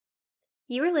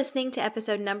You are listening to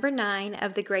episode number 9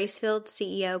 of the Grace-Filled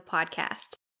CEO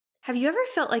podcast. Have you ever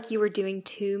felt like you were doing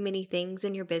too many things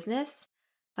in your business?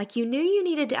 Like you knew you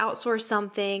needed to outsource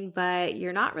something, but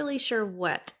you're not really sure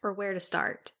what or where to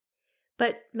start.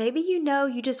 But maybe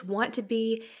you just want to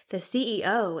be the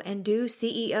CEO and do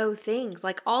CEO things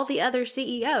like all the other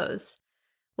CEOs.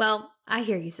 Well, I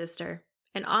hear you, sister.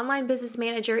 An online business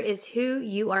manager is who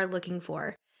you are looking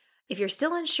for. If you're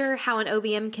still unsure how an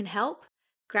OBM can help,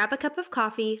 grab a cup of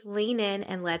coffee, lean in,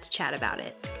 and let's chat about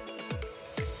it.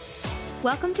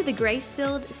 Welcome to the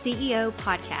Grace-Filled CEO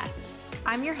podcast.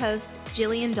 I'm your host,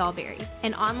 Jillian Dahlberry,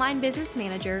 an online business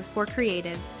manager for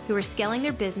creatives who are scaling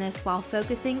their business while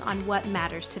focusing on what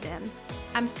matters to them.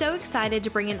 I'm so excited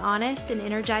to bring an honest and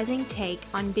energizing take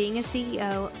on being a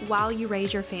CEO while you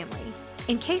raise your family.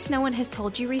 In case no one has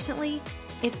told you recently,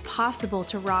 it's possible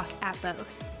to rock at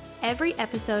both. Every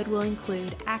episode will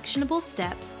include actionable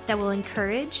steps that will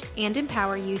encourage and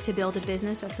empower you to build a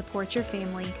business that supports your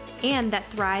family and that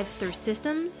thrives through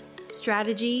systems,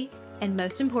 strategy, and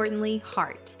most importantly,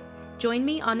 heart. Join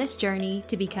me on this journey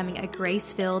to becoming a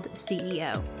grace-filled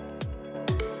CEO.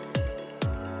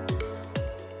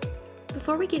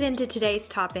 Before we get into today's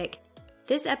topic,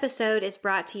 this episode is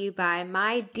brought to you by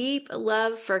my deep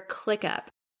love for ClickUp.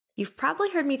 You've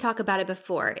probably heard me talk about it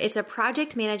before. It's a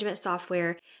project management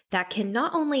software that can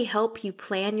not only help you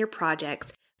plan your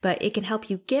projects, but it can help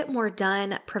you get more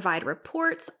done, provide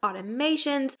reports,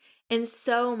 automations, and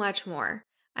so much more.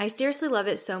 I seriously love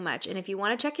it so much. And if you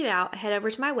want to check it out, head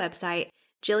over to my website,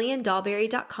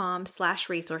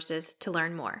 jilliandahlberry.com/resources to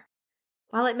learn more.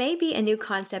 While it may be a new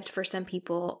concept for some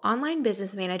people, online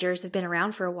business managers have been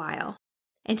around for a while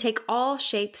and take all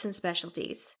shapes and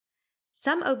specialties.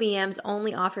 Some OBMs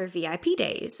only offer VIP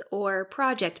days or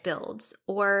project builds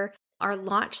or are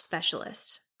launch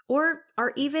specialists or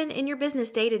are even in your business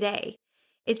day to day.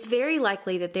 It's very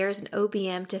likely that there's an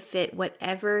OBM to fit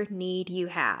whatever need you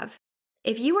have.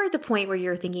 If you are at the point where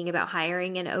you're thinking about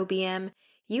hiring an OBM,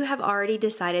 you have already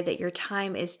decided that your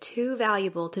time is too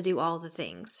valuable to do all the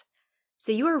things.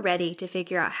 So you are ready to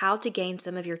figure out how to gain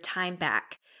some of your time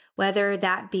back, whether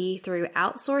that be through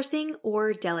outsourcing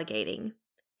or delegating.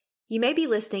 You may be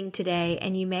listening today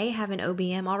and you may have an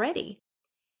OBM already.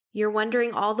 You're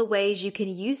wondering all the ways you can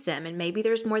use them and maybe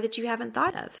there's more that you haven't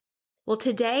thought of. Well,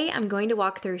 today I'm going to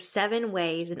walk through 7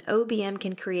 ways an OBM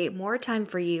can create more time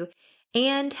for you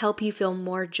and help you feel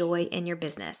more joy in your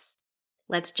business.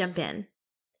 Let's jump in.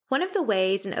 One of the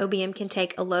ways an OBM can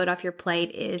take a load off your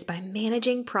plate is by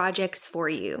managing projects for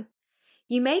you.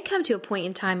 You may come to a point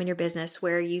in time in your business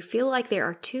where you feel like there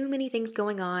are too many things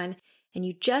going on and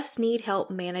you just need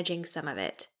help managing some of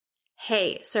it.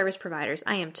 Hey, service providers,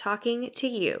 I am talking to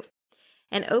you.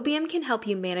 An OBM can help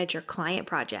you manage your client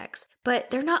projects, but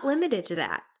they're not limited to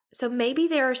that. So maybe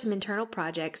there are some internal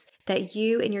projects that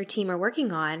you and your team are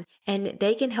working on, and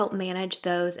they can help manage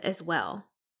those as well.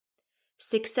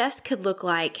 Success could look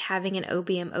like having an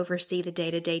OBM oversee the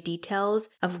day-to-day details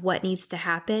of what needs to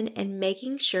happen and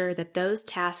making sure that those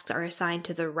tasks are assigned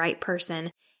to the right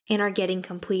person and are getting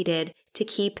completed to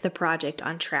keep the project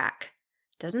on track.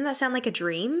 Doesn't that sound like a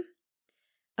dream?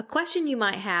 A question you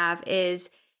might have is,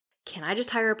 can I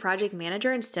just hire a project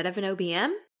manager instead of an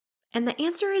OBM? And the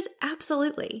answer is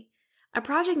absolutely. A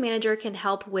project manager can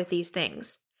help with these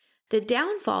things. The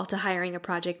downfall to hiring a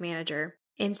project manager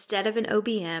instead of an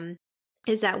OBM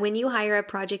is that when you hire a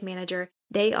project manager,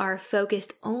 they are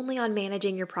focused only on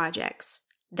managing your projects.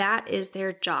 That is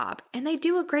their job, and they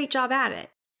do a great job at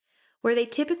it. Where they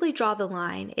typically draw the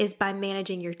line is by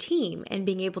managing your team and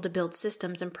being able to build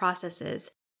systems and processes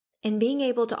and being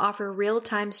able to offer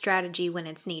real-time strategy when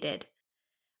it's needed.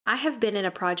 I have been in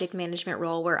a project management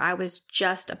role where I was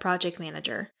just a project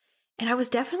manager, and I was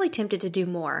definitely tempted to do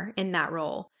more in that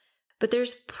role. But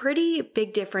there's pretty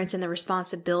big difference in the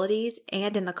responsibilities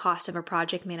and in the cost of a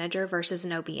project manager versus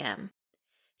an OBM.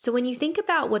 So when you think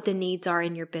about what the needs are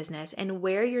in your business and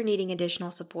where you're needing additional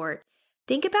support,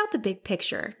 think about the big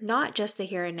picture, not just the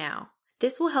here and now.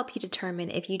 This will help you determine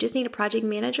if you just need a project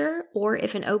manager or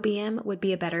if an OBM would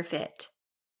be a better fit.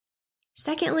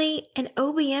 Secondly, an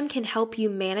OBM can help you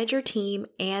manage your team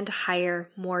and hire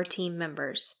more team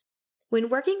members. When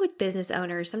working with business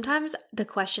owners, sometimes the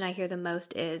question I hear the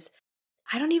most is,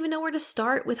 I don't even know where to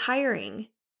start with hiring.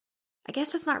 I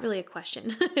guess that's not really a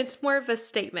question. It's more of a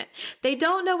statement. They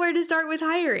don't know where to start with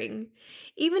hiring.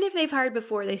 Even if they've hired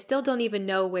before, they still don't even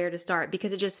know where to start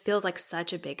because it just feels like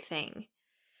such a big thing.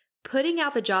 Putting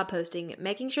out the job posting,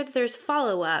 making sure that there's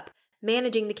follow-up,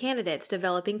 managing the candidates,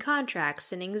 developing contracts,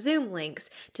 sending Zoom links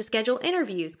to schedule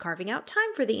interviews, carving out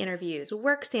time for the interviews,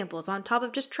 work samples on top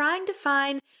of just trying to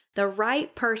find the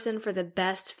right person for the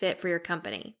best fit for your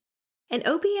company. An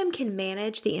OBM can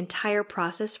manage the entire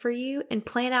process for you and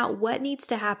plan out what needs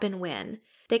to happen when.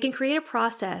 They can create a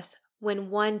process when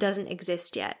one doesn't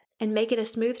exist yet and make it a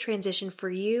smooth transition for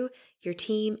you, your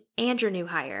team, and your new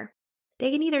hire.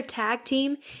 They can either tag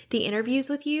team the interviews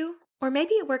with you, or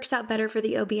maybe it works out better for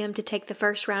the OBM to take the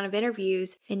first round of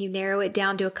interviews and you narrow it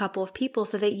down to a couple of people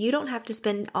so that you don't have to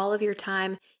spend all of your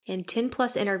time in 10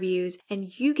 plus interviews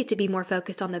and you get to be more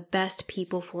focused on the best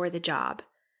people for the job.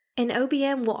 An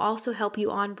OBM will also help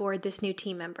you onboard this new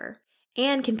team member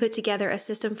and can put together a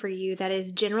system for you that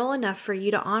is general enough for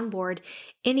you to onboard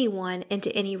anyone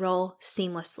into any role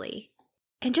seamlessly.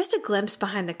 And just a glimpse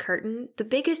behind the curtain, the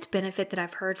biggest benefit that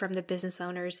I've heard from the business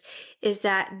owners is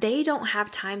that they don't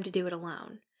have time to do it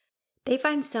alone. They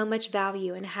find so much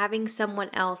value in having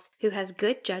someone else who has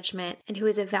good judgment and who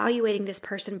is evaluating this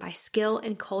person by skill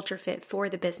and culture fit for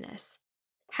the business.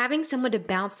 Having someone to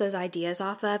bounce those ideas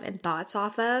off of and thoughts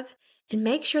off of and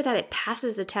make sure that it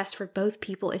passes the test for both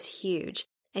people is huge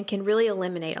and can really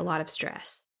eliminate a lot of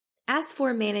stress. As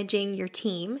for managing your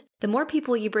team, the more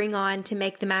people you bring on to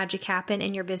make the magic happen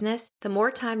in your business, the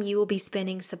more time you will be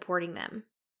spending supporting them.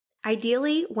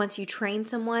 Ideally, once you train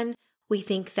someone, we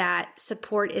think that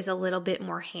support is a little bit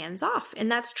more hands-off,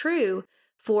 and that's true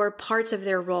for parts of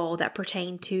their role that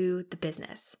pertain to the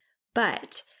business.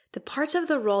 But the parts of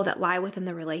the role that lie within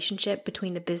the relationship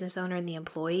between the business owner and the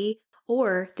employee,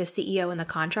 or the CEO and the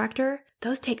contractor,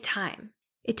 those take time.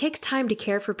 It takes time to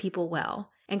care for people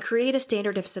well and create a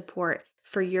standard of support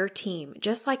for your team,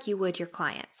 just like you would your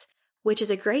clients, which is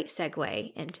a great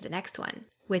segue into the next one,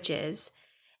 which is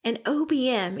an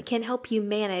OBM can help you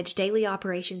manage daily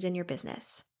operations in your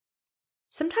business.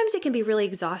 Sometimes it can be really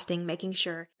exhausting making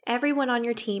sure everyone on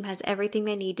your team has everything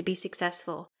they need to be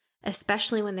successful,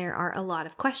 especially when there are a lot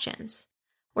of questions.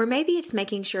 Or maybe it's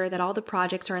making sure that all the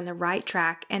projects are in the right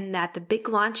track and that the big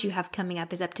launch you have coming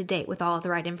up is up to date with all of the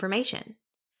right information.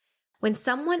 When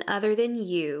someone other than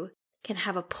you can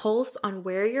have a pulse on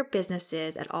where your business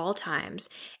is at all times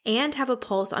and have a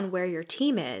pulse on where your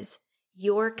team is,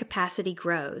 your capacity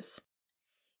grows.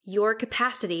 Your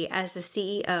capacity as the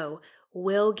CEO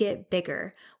will get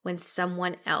bigger when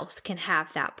someone else can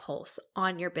have that pulse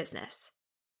on your business.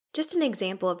 Just an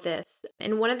example of this,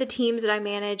 in one of the teams that I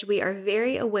manage, we are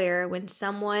very aware when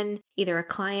someone, either a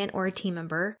client or a team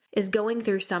member, is going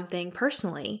through something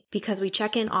personally because we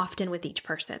check in often with each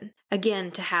person,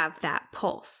 again, to have that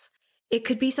pulse. It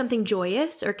could be something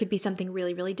joyous or it could be something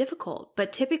really, really difficult,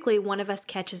 but typically one of us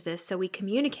catches this, so we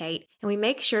communicate and we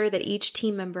make sure that each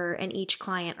team member and each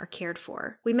client are cared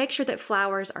for. We make sure that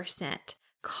flowers are sent,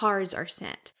 cards are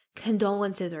sent,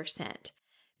 condolences are sent.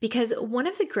 Because one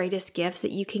of the greatest gifts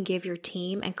that you can give your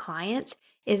team and clients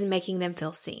is making them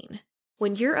feel seen.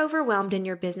 When you're overwhelmed in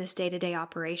your business day-to-day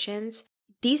operations,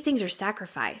 these things are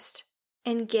sacrificed.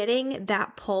 And getting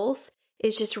that pulse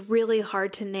is just really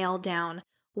hard to nail down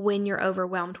when you're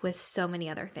overwhelmed with so many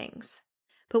other things.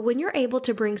 But when you're able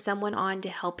to bring someone on to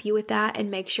help you with that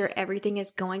and make sure everything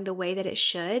is going the way that it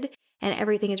should and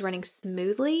everything is running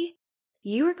smoothly,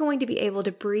 you are going to be able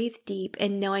to breathe deep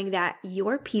in knowing that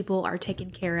your people are taken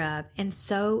care of, and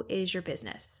so is your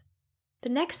business. The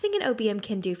next thing an OBM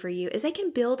can do for you is they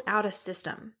can build out a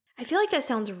system. I feel like that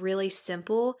sounds really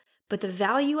simple, but the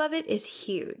value of it is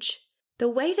huge. The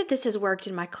way that this has worked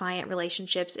in my client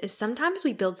relationships is sometimes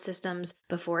we build systems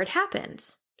before it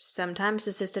happens. Sometimes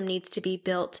the system needs to be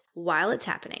built while it's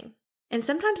happening. And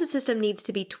sometimes the system needs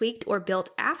to be tweaked or built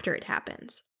after it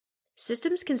happens.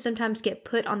 Systems can sometimes get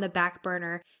put on the back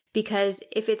burner because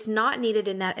if it's not needed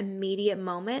in that immediate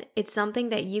moment, it's something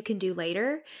that you can do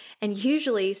later and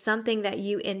usually something that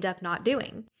you end up not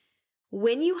doing.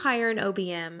 When you hire an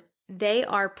OBM, they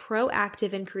are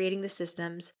proactive in creating the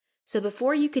systems. So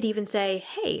before you could even say,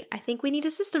 hey, I think we need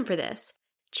a system for this,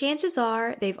 chances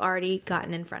are they've already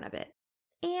gotten in front of it.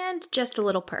 And just a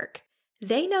little perk.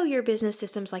 They know your business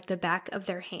systems like the back of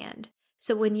their hand.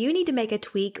 So when you need to make a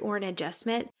tweak or an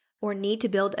adjustment, or need to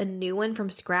build a new one from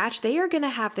scratch, they are going to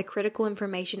have the critical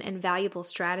information and valuable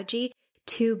strategy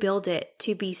to build it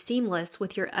to be seamless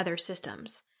with your other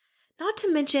systems. Not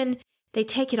to mention, they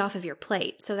take it off of your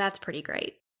plate, so that's pretty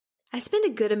great. I spend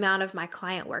a good amount of my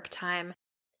client work time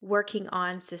working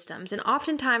on systems, and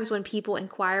oftentimes when people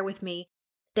inquire with me,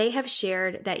 they have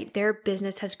shared that their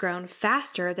business has grown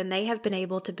faster than they have been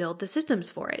able to build the systems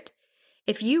for it.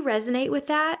 If you resonate with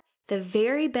that, the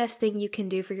very best thing you can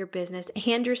do for your business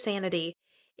and your sanity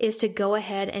is to go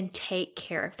ahead and take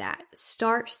care of that.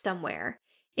 Start somewhere.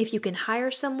 If you can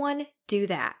hire someone, do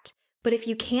that. But if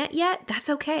you can't yet, that's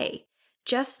okay.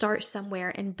 Just start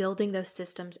somewhere and building those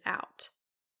systems out.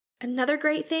 Another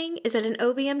great thing is that an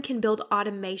OBM can build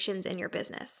automations in your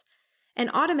business. An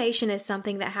automation is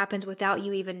something that happens without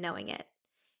you even knowing it.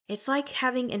 It's like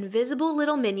having invisible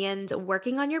little minions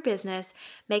working on your business,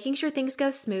 making sure things go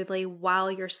smoothly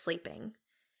while you're sleeping.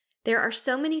 There are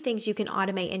so many things you can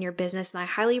automate in your business, and I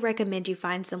highly recommend you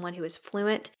find someone who is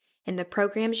fluent in the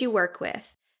programs you work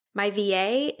with. My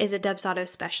VA is a Dubsado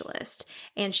specialist,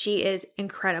 and she is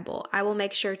incredible. I will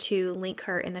make sure to link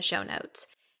her in the show notes.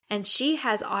 And she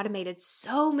has automated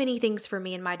so many things for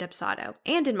me in my Dubsado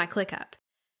and in my ClickUp.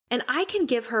 And I can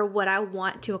give her what I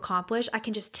want to accomplish. I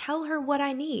can just tell her what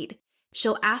I need.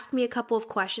 She'll ask me a couple of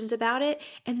questions about it,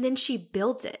 and then she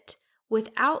builds it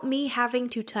without me having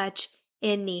to touch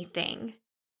anything.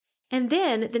 And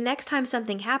then the next time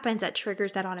something happens that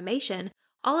triggers that automation,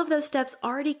 all of those steps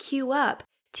already queue up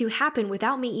to happen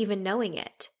without me even knowing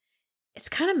it. It's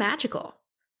kind of magical.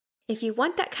 If you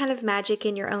want that kind of magic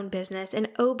in your own business, an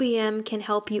OBM can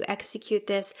help you execute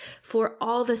this for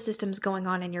all the systems going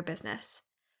on in your business.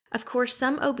 Of course,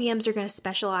 some OBMs are going to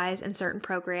specialize in certain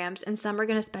programs and some are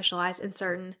going to specialize in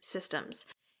certain systems.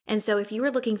 And so if you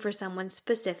are looking for someone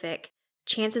specific,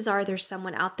 chances are there's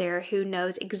someone out there who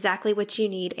knows exactly what you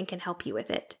need and can help you with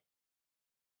it.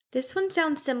 This one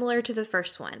sounds similar to the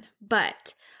first one,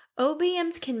 but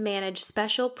OBMs can manage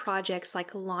special projects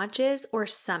like launches or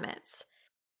summits.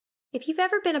 If you've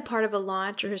ever been a part of a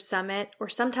launch or a summit or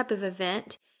some type of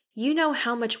event, you know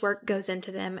how much work goes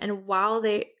into them, and while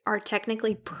they are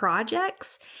technically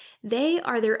projects, they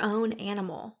are their own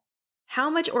animal. How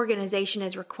much organization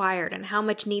is required and how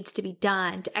much needs to be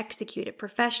done to execute it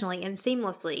professionally and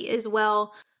seamlessly is,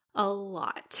 well, a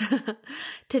lot.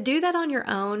 To do that on your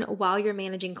own while you're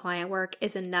managing client work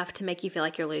is enough to make you feel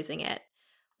like you're losing it.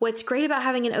 What's great about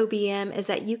having an OBM is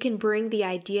that you can bring the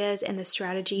ideas and the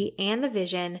strategy and the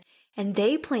vision, and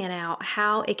they plan out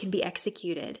how it can be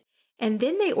executed. And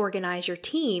then they organize your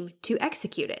team to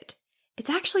execute it. It's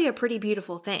actually a pretty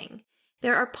beautiful thing.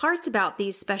 There are parts about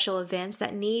these special events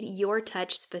that need your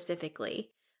touch specifically,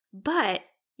 but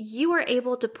you are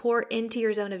able to pour into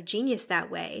your zone of genius that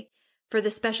way for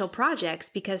the special projects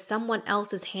because someone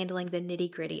else is handling the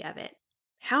nitty-gritty of it.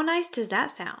 How nice does that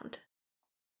sound?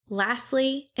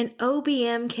 Lastly, an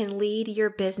OBM can lead your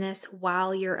business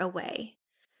while you're away.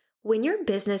 When your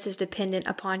business is dependent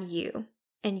upon you,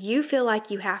 and you feel like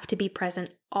you have to be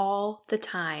present all the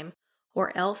time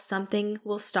or else something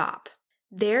will stop,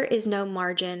 there is no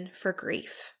margin for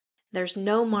grief. There's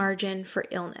no margin for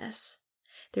illness.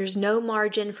 There's no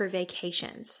margin for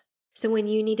vacations. So when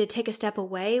you need to take a step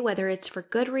away, whether it's for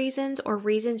good reasons or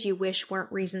reasons you wish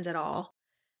weren't reasons at all,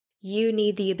 you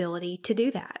need the ability to do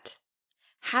that.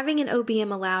 Having an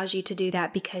OBM allows you to do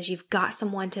that because you've got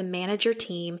someone to manage your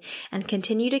team and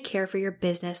continue to care for your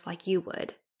business like you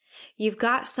would. You've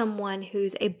got someone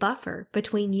who's a buffer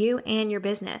between you and your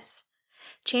business.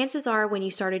 Chances are when you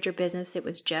started your business, it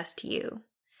was just you.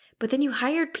 But then you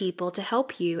hired people to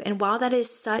help you, and while that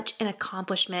is such an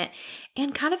accomplishment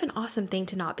and kind of an awesome thing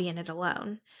to not be in it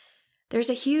alone, there's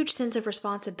a huge sense of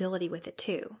responsibility with it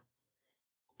too.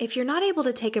 If you're not able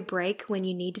to take a break when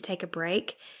you need to take a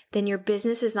break, then your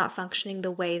business is not functioning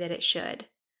the way that it should.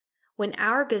 When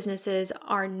our businesses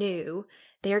are new,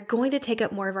 they are going to take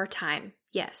up more of our time,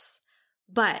 yes.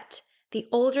 But the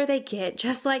older they get,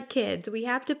 just like kids, we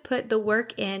have to put the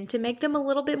work in to make them a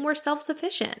little bit more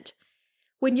self-sufficient.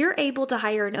 When you're able to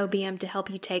hire an OBM to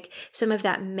help you take some of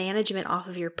that management off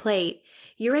of your plate,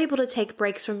 you're able to take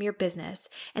breaks from your business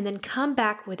and then come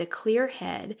back with a clear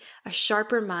head, a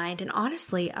sharper mind, and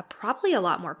honestly, probably a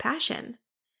lot more passion.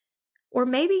 Or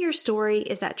maybe your story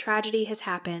is that tragedy has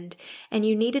happened and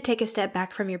you need to take a step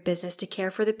back from your business to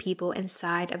care for the people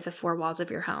inside of the four walls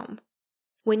of your home.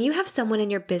 When you have someone in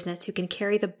your business who can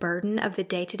carry the burden of the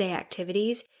day-to-day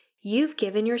activities, you've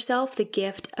given yourself the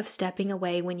gift of stepping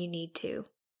away when you need to.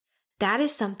 That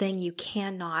is something you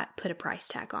cannot put a price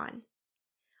tag on.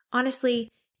 Honestly,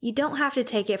 you don't have to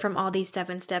take it from all these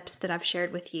 7 steps that I've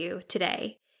shared with you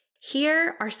today.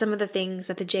 Here are some of the things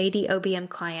that the JD OBM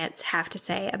clients have to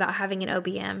say about having an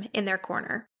OBM in their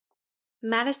corner.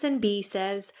 Madison B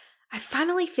says, I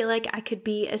finally feel like I could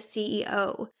be a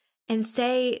CEO and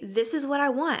say, this is what I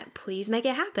want, please make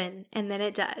it happen, and then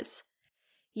it does.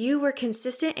 You were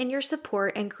consistent in your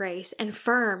support and grace and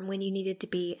firm when you needed to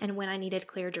be and when I needed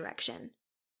clear direction.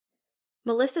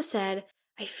 Melissa said,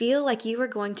 I feel like you are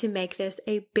going to make this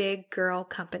a big girl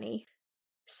company.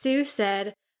 Sue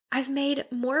said, I've made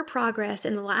more progress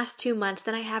in the last 2 months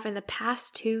than I have in the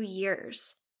past 2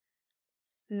 years.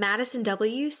 Madison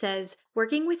W. says,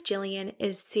 working with Jillian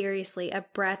is seriously a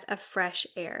breath of fresh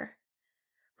air.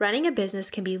 Running a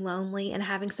business can be lonely, and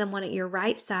having someone at your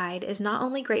right side is not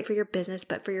only great for your business,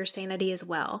 but for your sanity as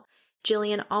well.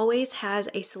 Jillian always has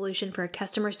a solution for a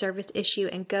customer service issue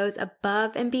and goes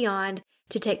above and beyond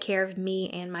to take care of me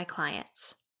and my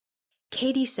clients.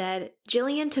 Katie said,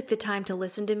 Jillian took the time to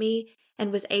listen to me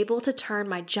and was able to turn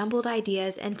my jumbled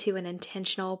ideas into an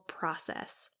intentional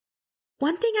process.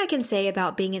 One thing I can say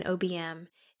about being an OBM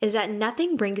is that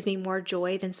nothing brings me more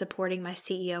joy than supporting my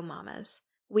CEO mamas.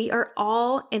 We are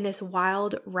all in this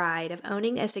wild ride of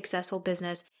owning a successful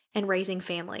business and raising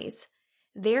families.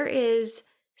 There is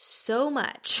so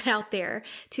much out there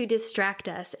to distract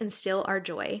us and steal our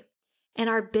joy, and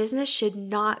our business should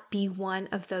not be one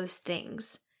of those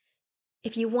things.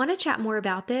 If you want to chat more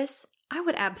about this, I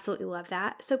would absolutely love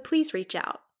that, so please reach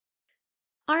out.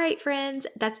 All right, friends,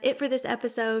 that's it for this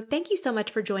episode. Thank you so much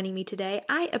for joining me today.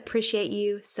 I appreciate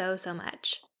you so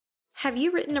much. Have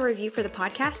you written a review for the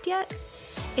podcast yet?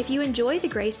 If you enjoy the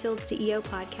Gracefield CEO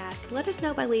podcast, let us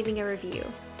know by leaving a review.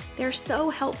 They're so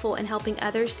helpful in helping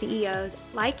other CEOs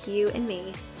like you and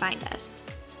me find us.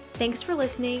 Thanks for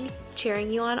listening,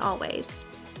 cheering you on always.